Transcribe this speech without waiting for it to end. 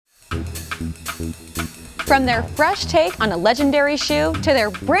From their fresh take on a legendary shoe to their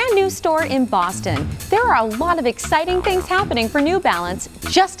brand new store in Boston, there are a lot of exciting things happening for New Balance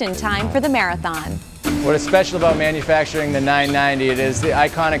just in time for the marathon. What is special about manufacturing the 990, it is the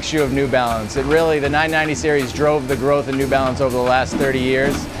iconic shoe of New Balance. The 990 series drove the growth of New Balance over the last 30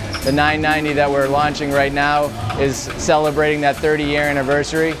 years. The 990 that we're launching right now is celebrating that 30-year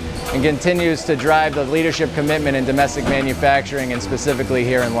anniversary and continues to drive the leadership commitment in domestic manufacturing, and specifically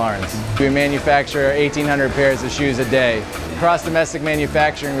here in Lawrence. We manufacture 1,800 pairs of shoes a day. Across domestic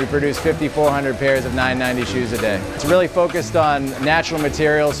manufacturing, we produce 5,400 pairs of 990 shoes a day. It's really focused on natural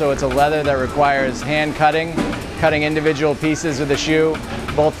materials, so it's a leather that requires hand cutting individual pieces of the shoe,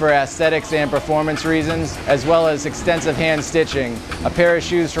 both for aesthetics and performance reasons, as well as extensive hand stitching. A pair of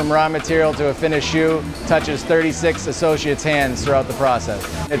shoes from raw material to a finished shoe touches 36 associates' hands throughout the process.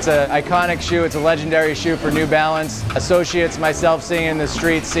 It's an iconic shoe, it's a legendary shoe for New Balance. Associates, myself seeing in the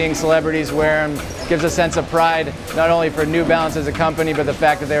streets, seeing celebrities wear them, gives a sense of pride, not only for New Balance as a company, but the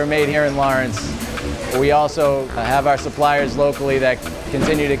fact that they were made here in Lawrence. We also have our suppliers locally that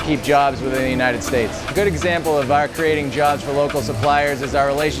continue to keep jobs within the United States. A good example of our creating jobs for local suppliers is our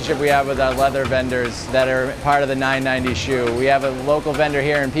relationship we have with our leather vendors that are part of the 990 shoe. We have a local vendor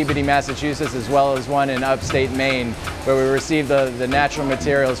here in Peabody, Massachusetts, as well as one in upstate Maine, where we receive the natural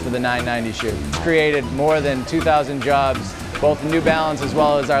materials for the 990 shoe. It's created more than 2,000 jobs, both New Balance as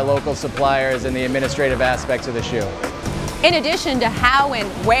well as our local suppliers and the administrative aspects of the shoe. In addition to how and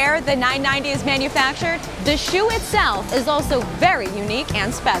where the 990 is manufactured, the shoe itself is also very unique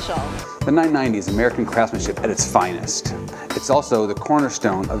and special. The 990 is American craftsmanship at its finest. It's also the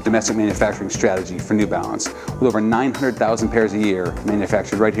cornerstone of domestic manufacturing strategy for New Balance, with over 900,000 pairs a year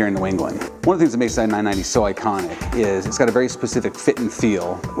manufactured right here in New England. One of the things that makes the 990 so iconic is it's got a very specific fit and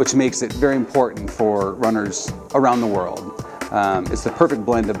feel, which makes it very important for runners around the world. It's the perfect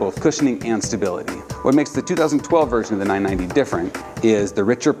blend of both cushioning and stability. What makes the 2012 version of the 990 different is the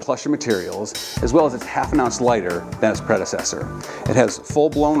richer, plusher materials, as well as it's half an ounce lighter than its predecessor. It has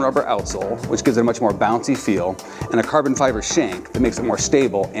full-blown rubber outsole, which gives it a much more bouncy feel, and a carbon fiber shank that makes it more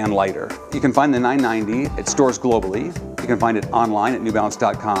stable and lighter. You can find the 990 at stores globally. You can find it online at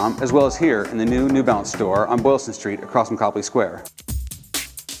newbalance.com, as well as here in the new New Balance store on Boylston Street across from Copley Square.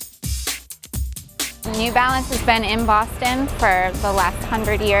 New Balance has been in Boston for the last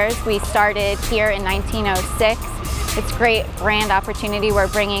 100 years. We started here in 1906. It's a great brand opportunity. We're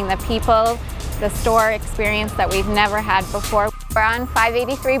bringing the people, the store experience that we've never had before. We're on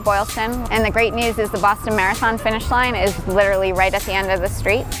 583 Boylston, and the great news is the Boston Marathon finish line is literally right at the end of the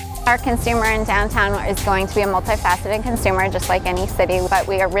street. Our consumer in downtown is going to be a multifaceted consumer, just like any city, but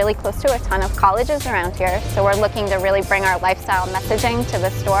we are really close to a ton of colleges around here, so we're looking to really bring our lifestyle messaging to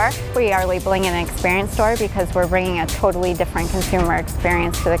the store. We are labeling it an experience store because we're bringing a totally different consumer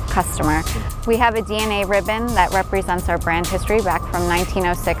experience to the customer. We have a DNA ribbon that represents our brand history back from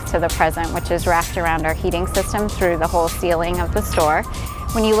 1906 to the present, which is wrapped around our heating system through the whole ceiling of the store.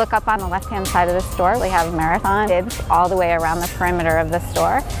 When you look up on the left-hand side of the store, we have Marathon bibs all the way around the perimeter of the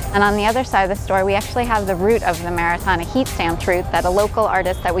store. And on the other side of the store, we actually have the route of the Marathon, a heat stamped route that a local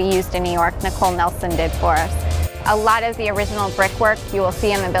artist that we used in New York, Nicole Nelson, did for us. A lot of the original brickwork you will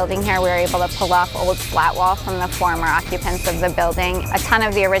see in the building here, we were able to pull off old flat wall from the former occupants of the building. A ton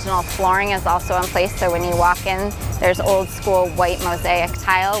of the original flooring is also in place, so when you walk in, there's old school white mosaic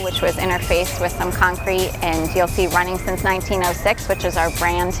tile, which was interfaced with some concrete, and you'll see running since 1906, which is our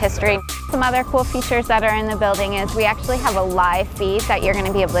brand history. Some other cool features that are in the building is we actually have a live feed that you're going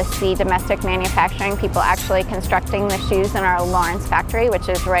to be able to see domestic manufacturing, people actually constructing the shoes in our Lawrence factory, which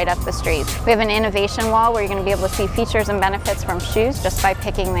is right up the street. We have an innovation wall where you're going to be able to see features and benefits from shoes just by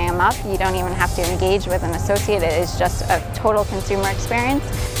picking them up. You don't even have to engage with an associate. It is just a total consumer experience.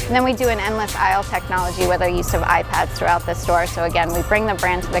 And then we do an endless aisle technology with the use of iPads throughout the store. So again, we bring the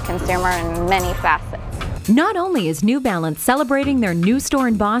brand to the consumer in many facets. Not only is New Balance celebrating their new store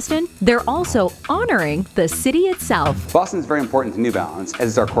in Boston, they're also honoring the city itself. Boston is very important to New Balance, as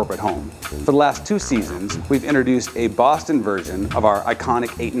is our corporate home. For the last 2 seasons, we've introduced a Boston version of our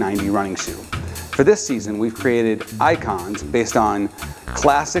iconic 890 running shoe. For this season, we've created icons based on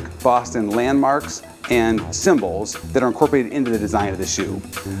classic Boston landmarks and symbols that are incorporated into the design of the shoe.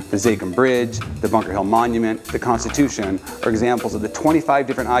 The Zakim Bridge, the Bunker Hill Monument, the Constitution are examples of the 25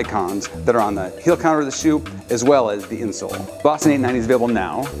 different icons that are on the heel counter of the shoe, as well as the insole. Boston 890 is available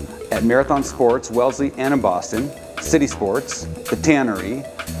now at Marathon Sports, Wellesley, and in Boston, City Sports, the Tannery,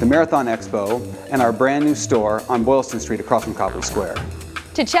 the Marathon Expo, and our brand new store on Boylston Street across from Copley Square.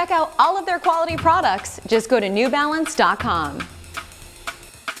 To check out all of their quality products, just go to newbalance.com.